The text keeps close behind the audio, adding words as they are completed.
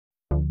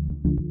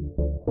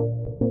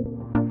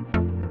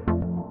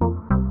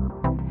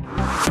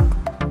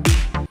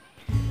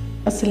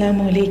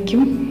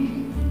അസ്സലാമലൈക്കും.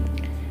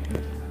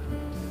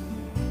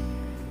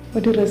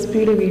 ഒരു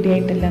റെസിപ്പിയുടെ വീഡിയോ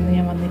ആയിട്ടല്ല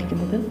ഞാൻ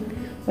വന്നിരിക്കുന്നത്.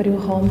 ഒരു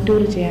ഹോം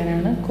ടൂർ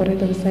ചെയ്യാനാണ്. കുറേ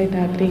ദിവസമായിട്ട്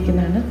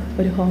ആഗ്രഹിക്കുന്നതാണ്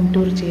ഒരു ഹോം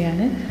ടൂർ ചെയ്യാൻ.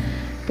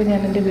 ഇപ്പോൾ ഞാൻ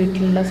എൻ്റെ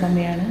വീട്ടിലുള്ള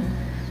സമയമാണ്.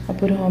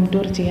 അപ്പോൾ ഒരു ഹോം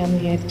ടൂർ ചെയ്യാമെന്ന്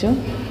വിചാരിച്ചു.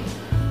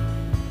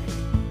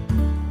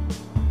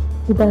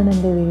 ഇതാണ്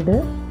എൻ്റെ വീട്.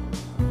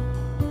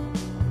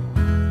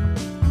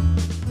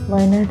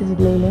 വയനാട്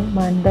ജില്ലയിലെ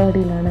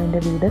മാനന്തവാടിയിലാണ്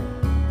എൻ്റെ വീട്.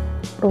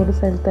 റോഡ്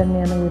സൈഡിൽ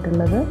തന്നെയാണ്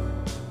വീടുള്ളത്.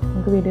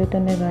 നമുക്ക് വീഡിയോ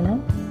തന്നെ കാണാം.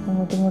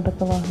 അങ്ങോട്ടും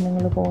ഇങ്ങോട്ടൊക്കെ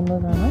വാഹനങ്ങൾ പോകുന്നത്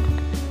കാണാം.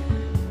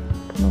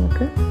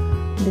 നമുക്ക്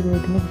എൻ്റെ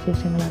വീടിൻ്റെ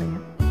വിശേഷങ്ങൾ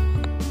അറിയാം.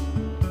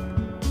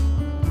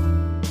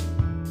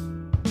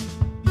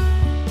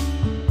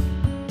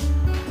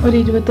 ഒരു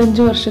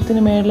 25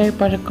 വർഷത്തിന് മേലെ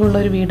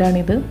പഴക്കമുള്ളൊരു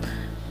വീടാണിത്.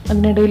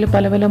 അതിനിടയിൽ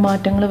പല പല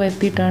മാറ്റങ്ങൾ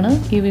വരുത്തിയിട്ടാണ്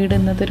ഈ വീട്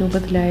ഇന്നത്തെ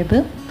രൂപത്തിലായത്.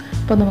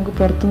 അപ്പോൾ നമുക്ക്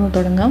പുറത്തുനിന്ന്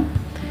തുടങ്ങാം.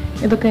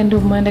 ഇതൊക്കെ എൻ്റെ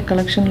ഉമ്മാൻ്റെ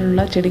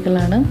കളക്ഷനിലുള്ള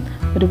ചെടികളാണ്.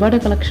 ഒരുപാട്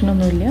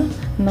കളക്ഷനൊന്നുമില്ല,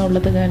 എന്നാൽ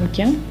ഉള്ളത്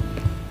കാണിക്കാം.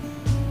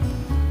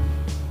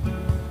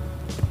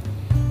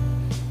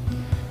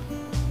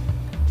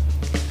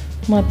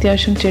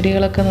 അത്യാവശ്യം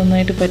ചെടികളൊക്കെ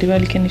നന്നായിട്ട്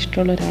പരിപാലിക്കാൻ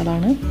ഇഷ്ടമുള്ള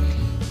ഒരാളാണ്.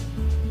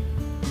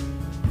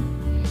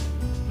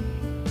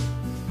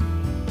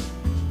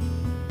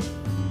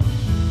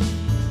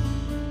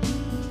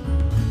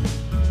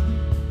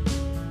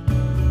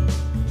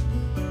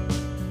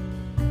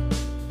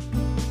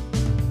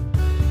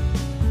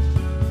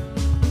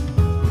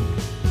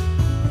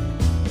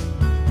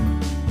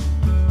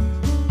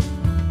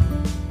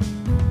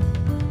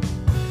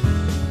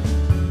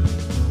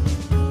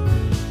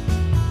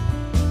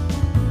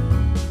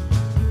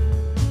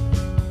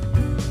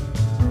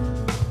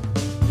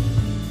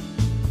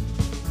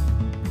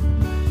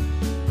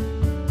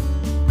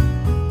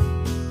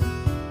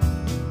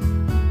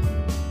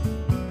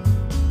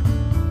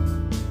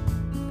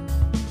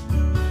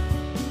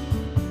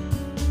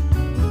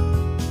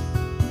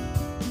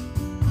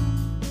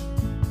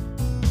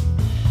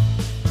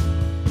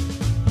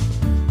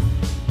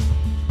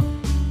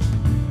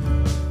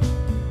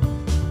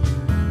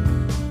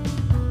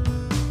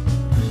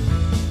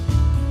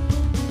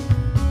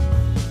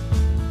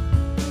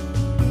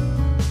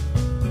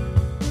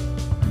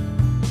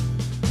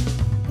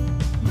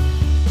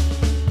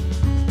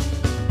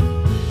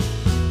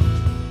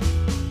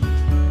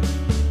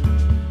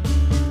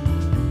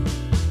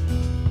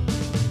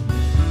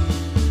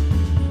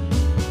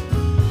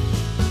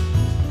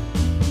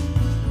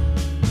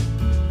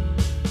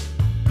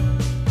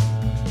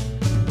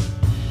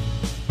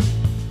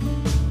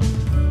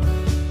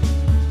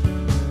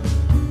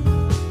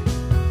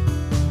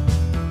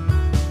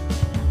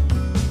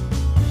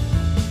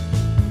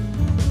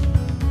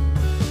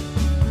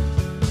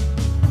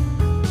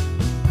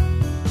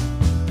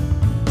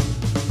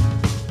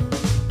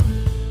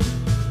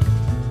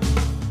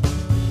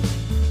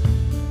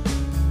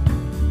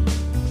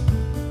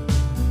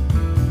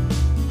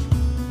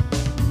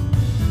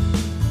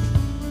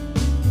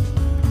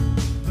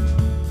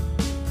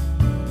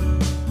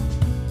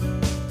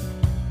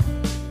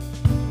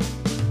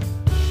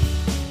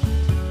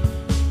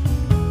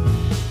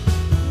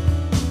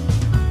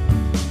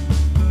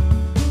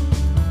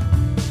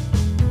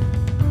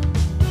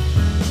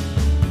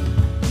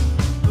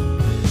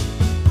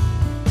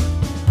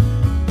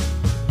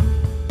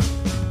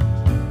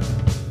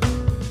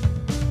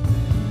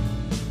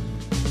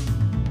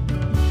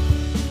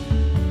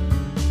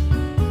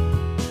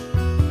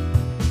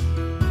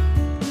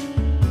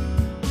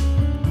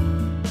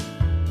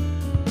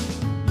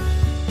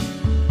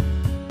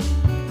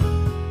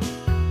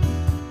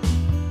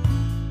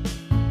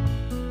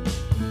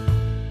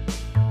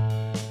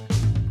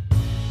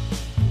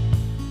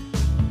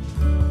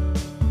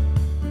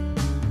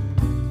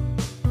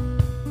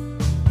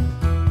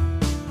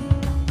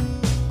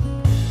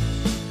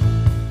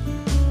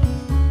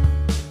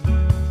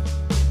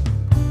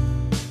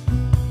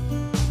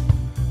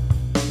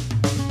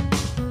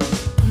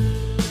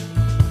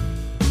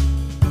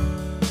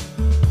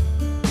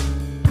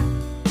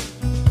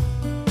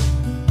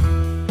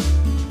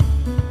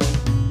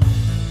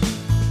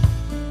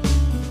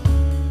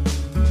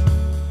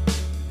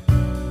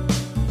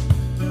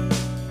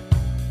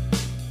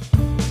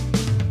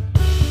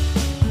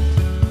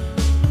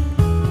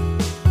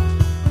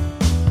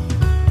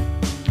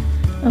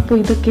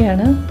 അപ്പോൾ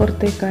ഇതൊക്കെയാണ്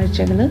പുറത്തെ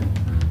കാഴ്ചകൾ.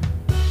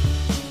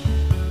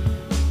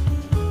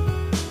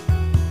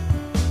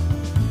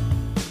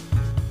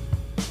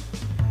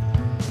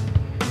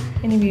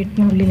 ഇനി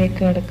വീട്ടിനുള്ളിലേക്ക്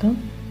കിടക്കാം.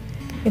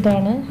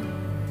 ഇതാണ്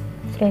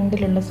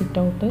ഫ്രണ്ടിലുള്ള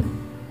സിറ്റ് ഔട്ട്.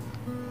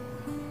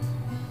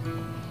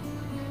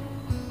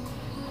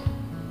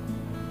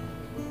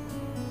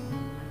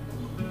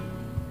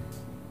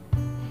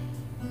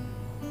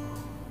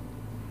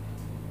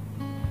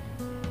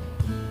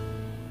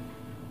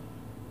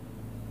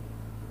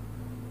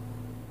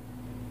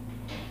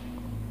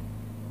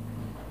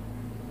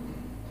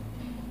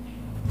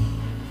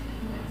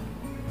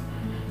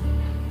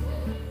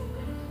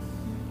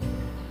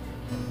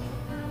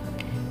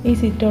 ഈ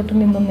സിറ്റ് ഔട്ടിൽ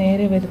നിന്നും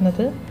നേരെ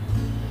വരുന്നത്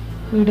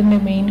വീടിൻ്റെ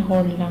മെയിൻ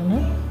ഹാളിലാണ്.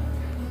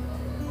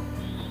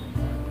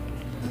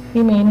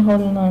 ഈ മെയിൻ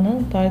ഹാളിൽ നിന്നാണ്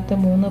താഴത്തെ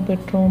 3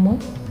 ബെഡ്റൂം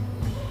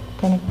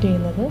കണക്ട്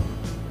ചെയ്യുന്നത്.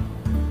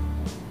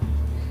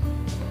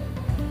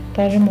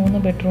 താഴെ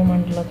 3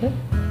 ബെഡ്റൂമാണുള്ളത്.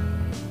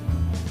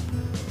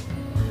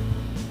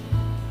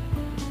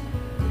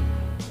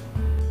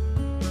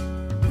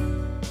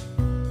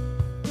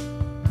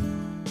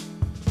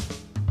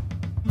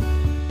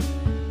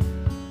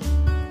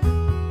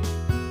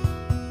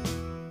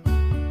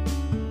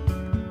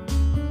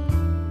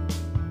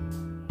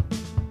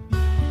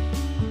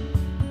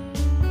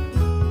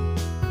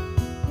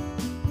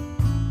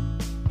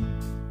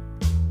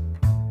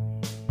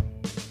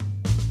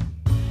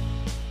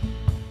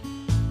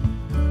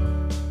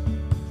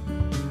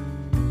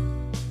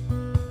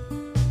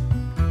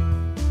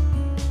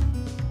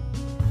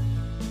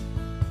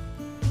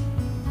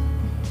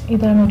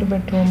 ഇതാണ് ഒരു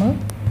ബെഡ്റൂം.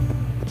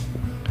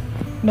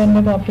 ഇവിടെ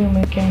എൻ്റെ പാപ്പയും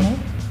ഉമ്മയൊക്കെയാണ്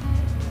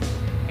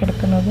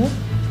കിടക്കുന്നത്.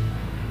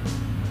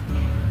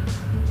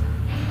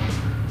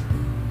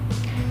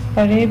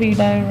 പഴയ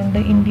വീടായതുകൊണ്ട്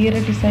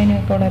ഇൻറ്റീരിയർ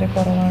ഡിസൈനൊക്കെ വളരെ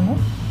കുറവാണ്.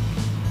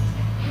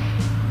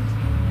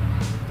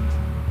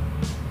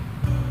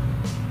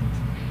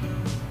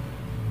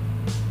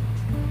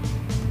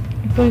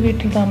 ഇപ്പോൾ ഈ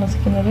വീട്ടിൽ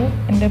താമസിക്കുന്നത്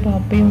എൻ്റെ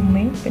പാപ്പയും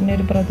ഉമ്മയും പിന്നെ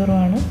ഒരു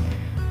ബ്രദറുമാണ്.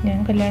 ഞാൻ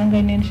കല്യാണം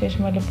കഴിഞ്ഞതിന്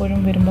ശേഷം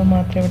വല്ലപ്പോഴും വരുമ്പോൾ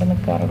മാത്രമേ ഇവിടെ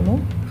നിൽക്കാറുള്ളൂ.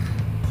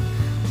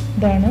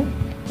 ഇതാണ്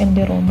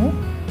എൻ്റെ റൂം.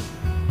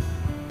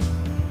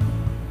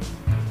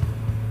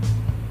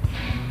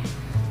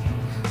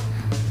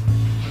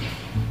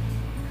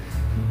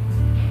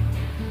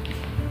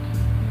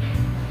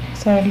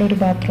 സൈഡിലൊരു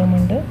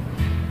ബാത്റൂമുണ്ട്.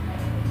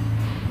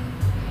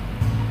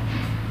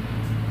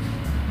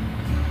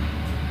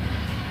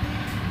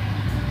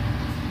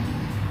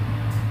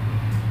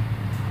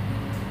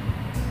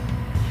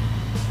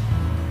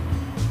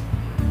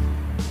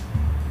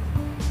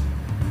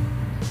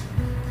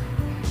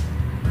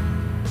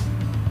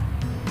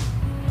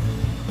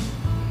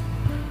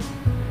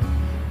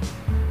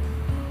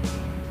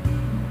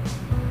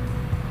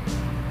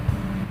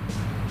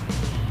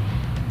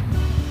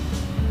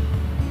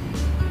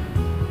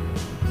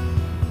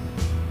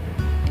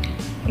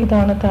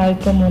 ഇതാണ്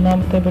താഴത്തെ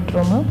 3ാമത്തെ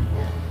ബെഡ്റൂം.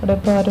 ഇവിടെ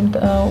ഇപ്പോൾ ആരും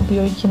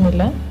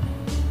ഉപയോഗിക്കുന്നില്ല.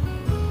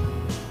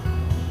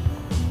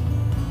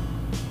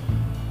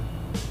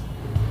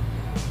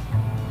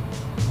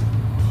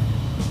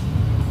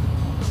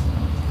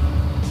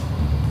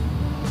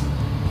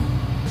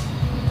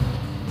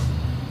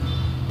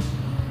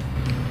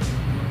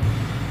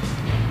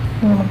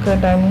 നമുക്ക്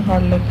ഡൈനിങ്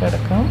ഹാളിലേക്ക്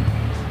കിടക്കാം.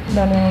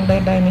 ഇതാണ് ഞങ്ങളുടെ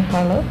ഡൈനിങ്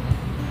ഹാള്.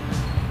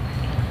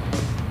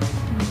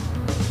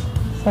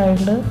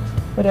 സൈഡിൽ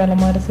ഒരു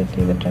അലമാര സെറ്റ്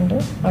ചെയ്തിട്ടുണ്ട്.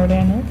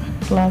 അവിടെയാണ്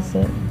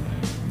ഗ്ലാസ്,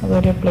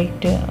 അതുപോലെ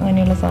പ്ലേറ്റ്,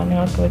 അങ്ങനെയുള്ള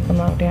സാധനങ്ങളൊക്കെ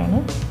വെക്കുന്നത് അവിടെയാണ്.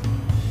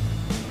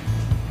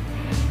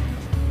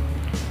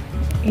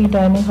 ഈ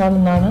ഡൈനിങ് ഹാളിൽ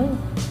നിന്നാണ്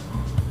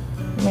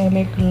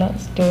മേലേക്കുള്ള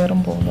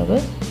സ്റ്റെയറും പോകുന്നത്.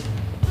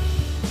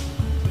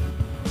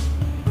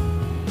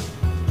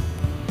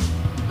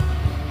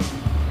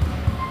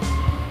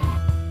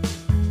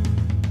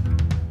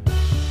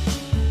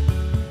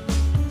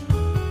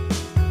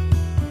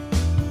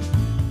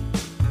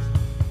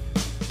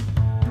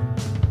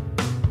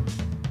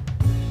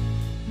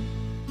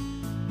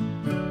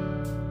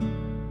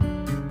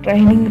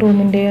 ഡൈനിങ്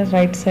റൂമിൻ്റെ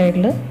റൈറ്റ്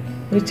സൈഡിൽ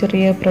ഒരു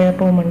ചെറിയ പ്രെയർ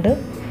റൂമുണ്ട്.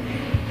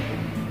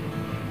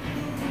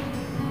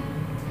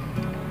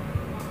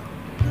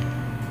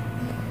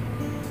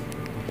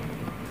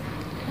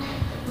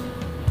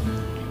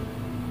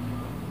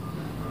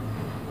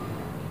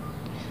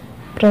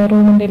 പ്രെയർ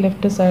റൂമിൻ്റെ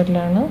ലെഫ്റ്റ്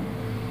സൈഡിലാണ്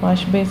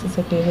വാഷ് ബേസ്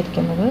സെറ്റ്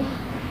ചെയ്തിരിക്കുന്നത്.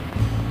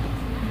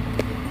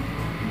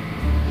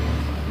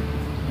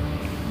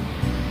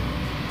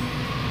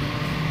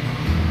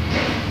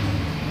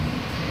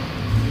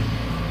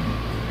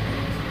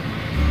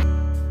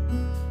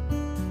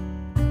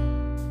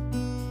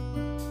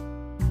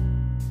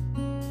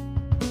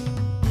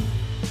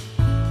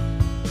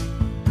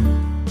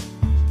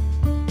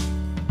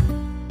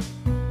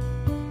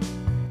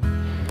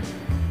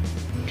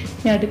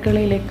 ഇനി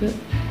അടുക്കളയിലേക്ക്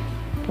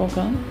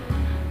പോകാം.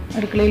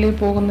 അടുക്കളയിലേക്ക്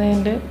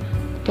പോകുന്നതിൻ്റെ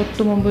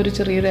തൊട്ട് മുമ്പ് ഒരു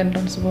ചെറിയൊരു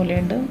എൻട്രൻസ്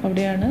പോലെയുണ്ട്.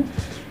 അവിടെയാണ്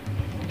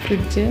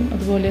ഫ്രിഡ്ജ്,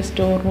 അതുപോലെ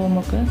സ്റ്റോർ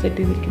റൂമൊക്കെ സെറ്റ്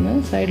ചെയ്തിരിക്കുന്നത്.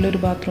 സൈഡിലൊരു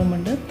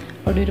ബാത്റൂമുണ്ട്.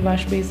 അവിടെ ഒരു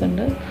വാഷ് ബേസ്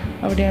ഉണ്ട്.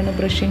 അവിടെയാണ്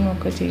ബ്രഷിംഗ്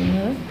ഒക്കെ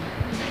ചെയ്യുന്നത്.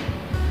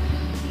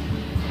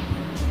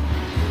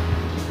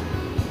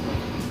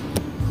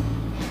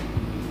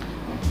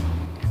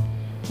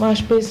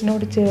 വാഷ്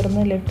ബേസിനോട്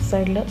ചേർന്ന് ലെഫ്റ്റ്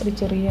സൈഡിൽ ഒരു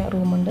ചെറിയ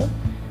റൂമുണ്ട്.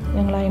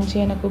 ഞങ്ങൾ അയൺ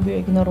ചെയ്യാനൊക്കെ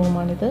ഉപയോഗിക്കുന്ന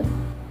റൂമാണിത്.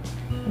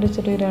 ഒരു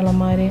ചെറിയൊരു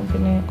അലമാരയും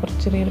പിന്നെ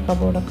കുറച്ച് ചെറിയൊരു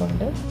കബോർഡൊക്കെ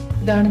ഉണ്ട്.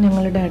 ഇതാണ്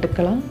ഞങ്ങളുടെ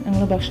അടുക്കള.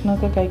 ഞങ്ങൾ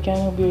ഭക്ഷണമൊക്കെ കഴിക്കാൻ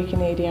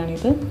ഉപയോഗിക്കുന്ന ഏരിയ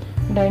ആണിത്.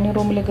 ഡൈനിങ്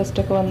റൂമിൽ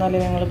ഗസ്റ്റൊക്കെ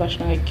വന്നാലേ ഞങ്ങൾ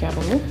ഭക്ഷണം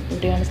കഴിക്കാറുള്ളൂ.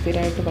 ഇവിടെയാണ്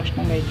സ്ഥിരമായിട്ട്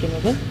ഭക്ഷണം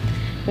കഴിക്കുന്നത്.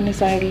 പിന്നെ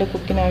സൈഡിൽ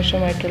കുക്കിന്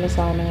ആവശ്യമായിട്ടുള്ള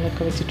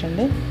സാധനങ്ങളൊക്കെ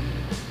വെച്ചിട്ടുണ്ട്.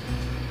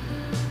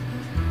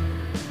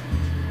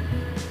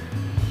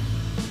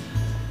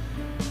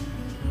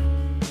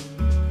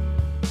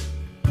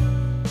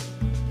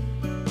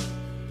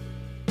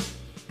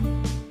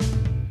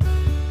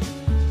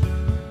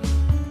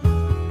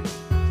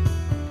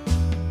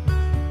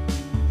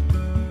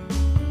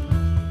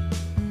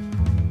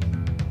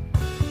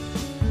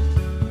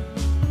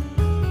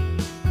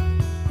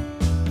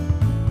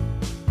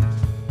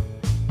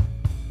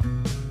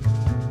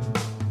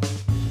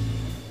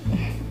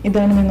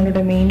 ഇതാണ്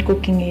ഞങ്ങളുടെ മെയിൻ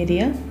കുക്കിംഗ്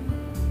ഏരിയ.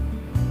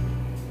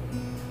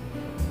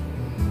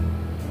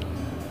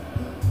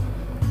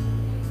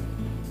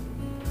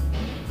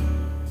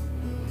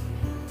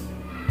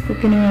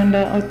 കുക്കിന് വേണ്ട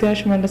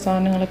അത്യാവശ്യം വേണ്ട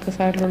സാധനങ്ങളൊക്കെ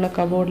സൈഡിലുള്ള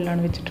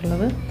കബോർഡിലാണ്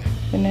വെച്ചിട്ടുള്ളത്.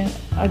 പിന്നെ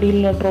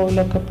അടിയിലുള്ള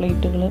ഡ്രോയിലൊക്കെ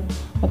പ്ലേറ്റുകൾ,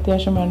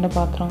 അത്യാവശ്യം വേണ്ട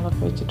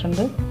പാത്രങ്ങളൊക്കെ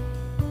വെച്ചിട്ടുണ്ട്.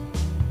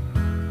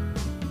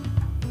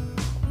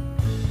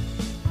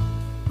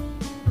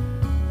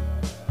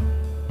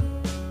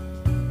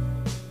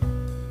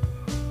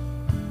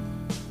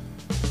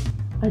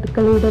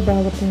 അടുക്കളയുടെ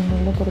ഭാഗത്ത്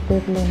നിന്നുള്ള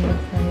പുറത്തേക്കുള്ള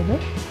എൻട്രൻസാണിത്.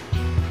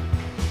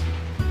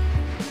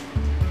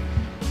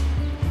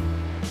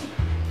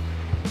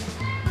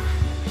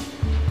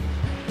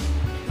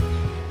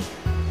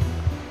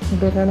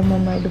 ഇതൊരാൾ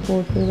നന്നായിട്ട്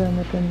പോട്ട് ചെയ്ത്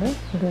തന്നിട്ടുണ്ട്.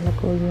 ഇതൊരു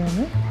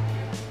കോഴിയാണ്.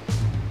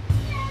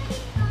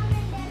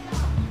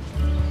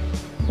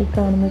 ഈ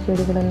കാണുന്ന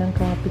ചെടികളെല്ലാം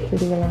കാപ്പി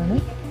ചെടികളാണ്.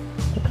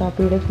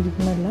 കാപ്പിയുടെ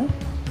സീസണല്ല.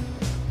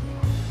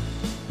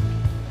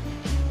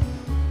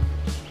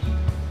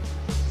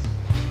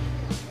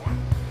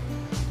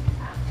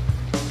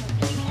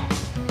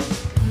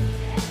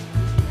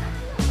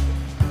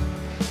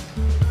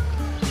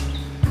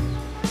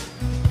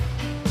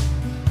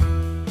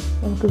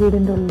 നമുക്ക്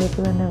വീടിൻ്റെ ഉള്ളിലേക്ക്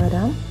തന്നെ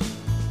വരാം.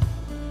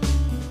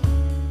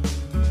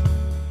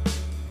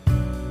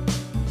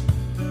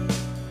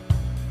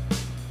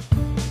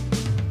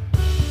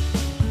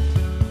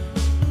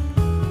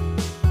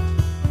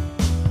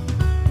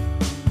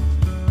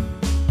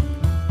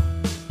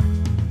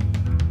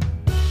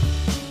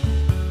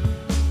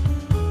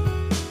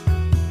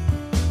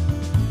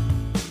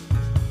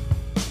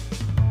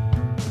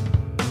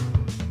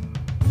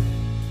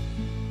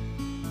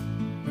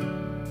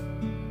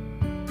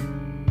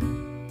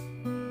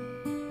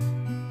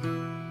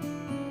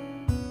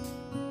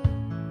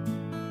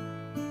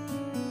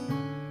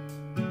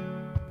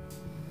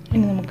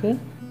 ഇനി നമുക്ക്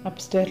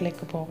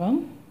അപ്സ്റ്റെയറിലേക്ക് പോകാം.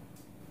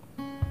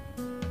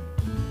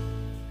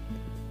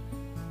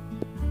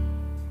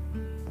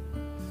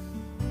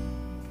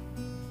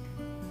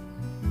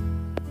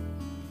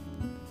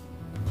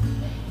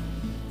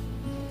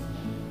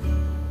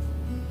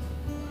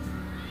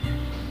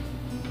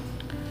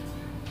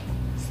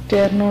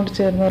 സ്റ്റെയറിനോട്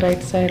ചേർന്ന്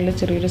റൈറ്റ് സൈഡിൽ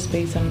ചെറിയൊരു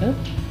സ്പേസ് ഉണ്ട്.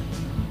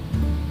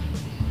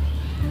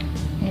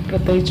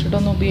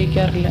 പ്രത്യേകിച്ചിട്ടൊന്നും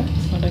ഉപയോഗിക്കാറില്ല,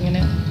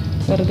 അതങ്ങനെ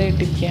വെറുതെ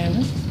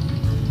ഇട്ടിരിക്കുകയാണ്.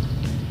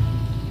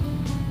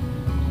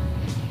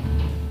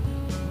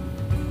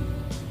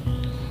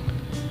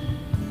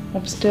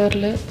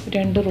 അപ്സ്റ്റെയറിൽ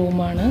 2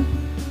 റൂമാണ്,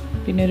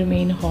 പിന്നെ ഒരു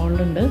മെയിൻ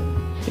ഹാളുണ്ട്,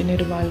 പിന്നെ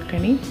ഒരു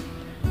ബാൽക്കണി.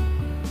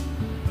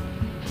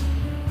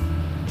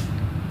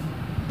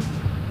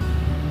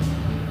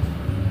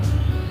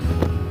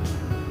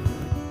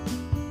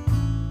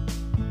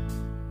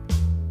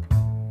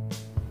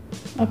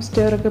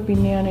 അപ്സ്റ്റെയറൊക്കെ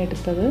പിന്നെയാണ്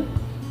എടുത്തത്.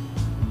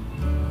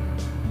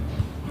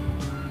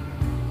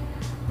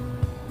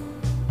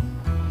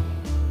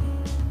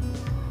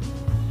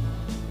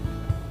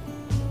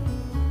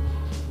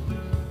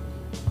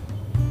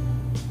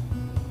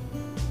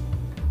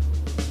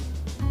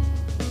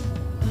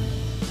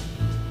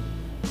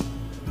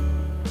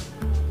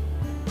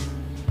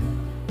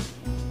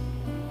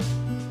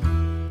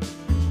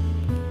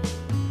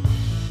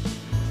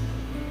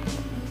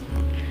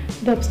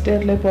 ഇത്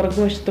അപ്സ്റ്റെയറിലെ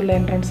പുറകുവശത്തുള്ള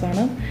എൻട്രൻസ്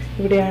ആണ്.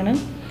 ഇവിടെയാണ്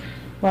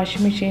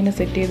വാഷിംഗ് മെഷീൻ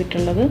സെറ്റ്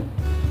ചെയ്തിട്ടുള്ളത്.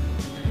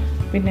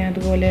 പിന്നെ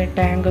അതുപോലെ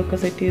ടാങ്കൊക്കെ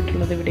സെറ്റ്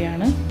ചെയ്തിട്ടുള്ളത്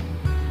ഇവിടെയാണ്.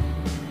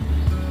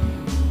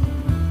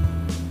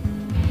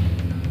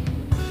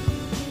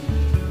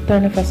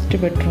 ഇതാണ് ഫസ്റ്റ്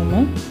ബെഡ്റൂം.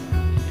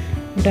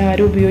 ഇവിടെ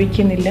ആരും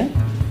ഉപയോഗിക്കുന്നില്ല,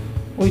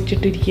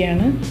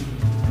 ഒഴിച്ചിട്ടിരിക്കുകയാണ്.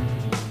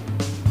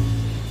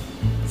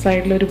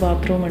 സൈഡിലൊരു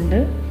ബാത്റൂമുണ്ട്.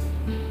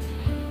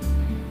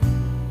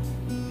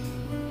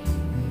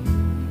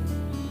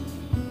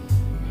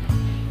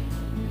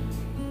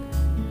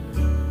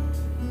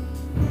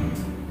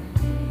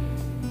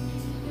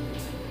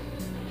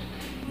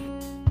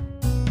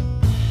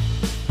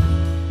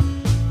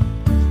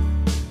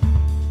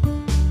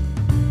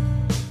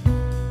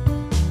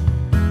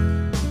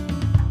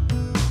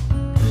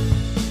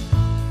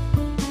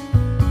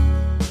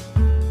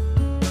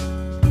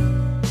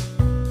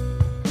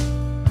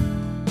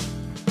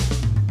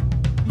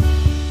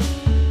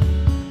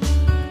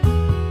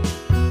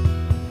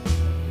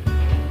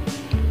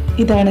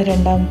 ഇതാണ്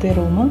രണ്ടാമത്തെ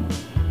റൂം.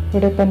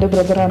 ഇവിടെ ഇപ്പം എൻ്റെ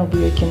ബ്രദറാണ്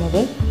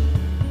ഉപയോഗിക്കുന്നത്.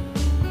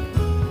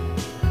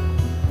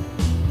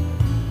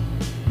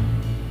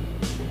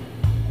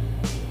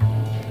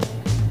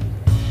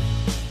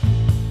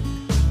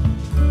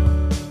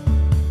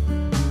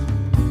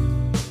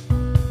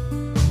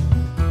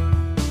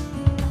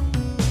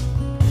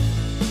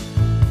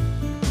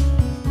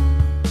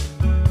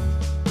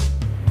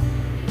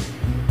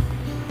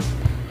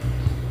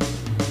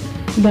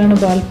 ഇതാണ്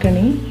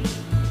ബാൽക്കണി.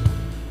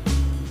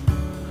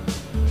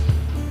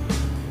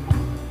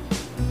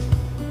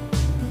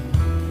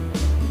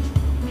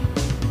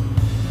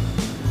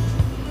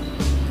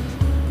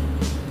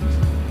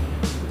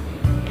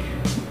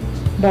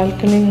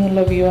 ബാൽക്കണിയിൽ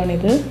നിന്നുള്ള വ്യൂ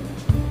ആണിത്.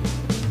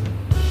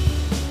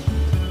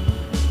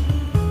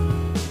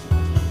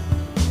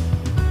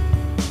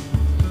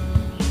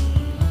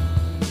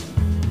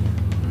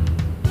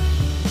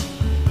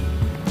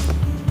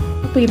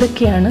 അപ്പോൾ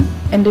ഇതൊക്കെയാണ്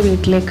എൻ്റെ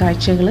വീട്ടിലെ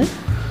കാഴ്ചകൾ.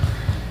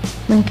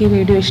 നിങ്ങൾക്ക് ഈ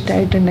വീഡിയോ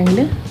ഇഷ്ടമായിട്ടുണ്ടെങ്കിൽ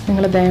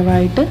നിങ്ങൾ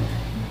ദയവായിട്ട്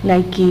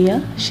ലൈക്ക് ചെയ്യുക,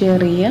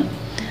 ഷെയർ ചെയ്യുക.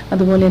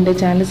 അതുപോലെ എൻ്റെ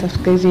ചാനൽ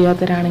സബ്സ്ക്രൈബ്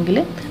ചെയ്യാത്തവരാണെങ്കിൽ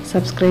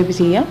സബ്സ്ക്രൈബ്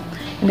ചെയ്യുക.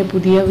 എൻ്റെ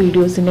പുതിയ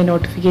വീഡിയോസിൻ്റെ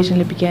നോട്ടിഫിക്കേഷൻ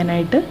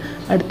ലഭിക്കാനായിട്ട്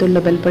അടുത്തുള്ള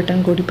ബെൽ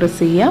ബട്ടൺ കൂടി പ്രസ്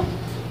ചെയ്യുക.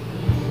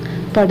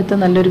 അപ്പോൾ അടുത്ത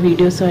നല്ലൊരു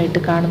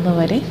വീഡിയോസുമായിട്ട്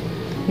കാണുന്നവരെ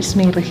it's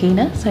me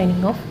Raheena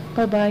signing off.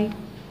 Bye bye.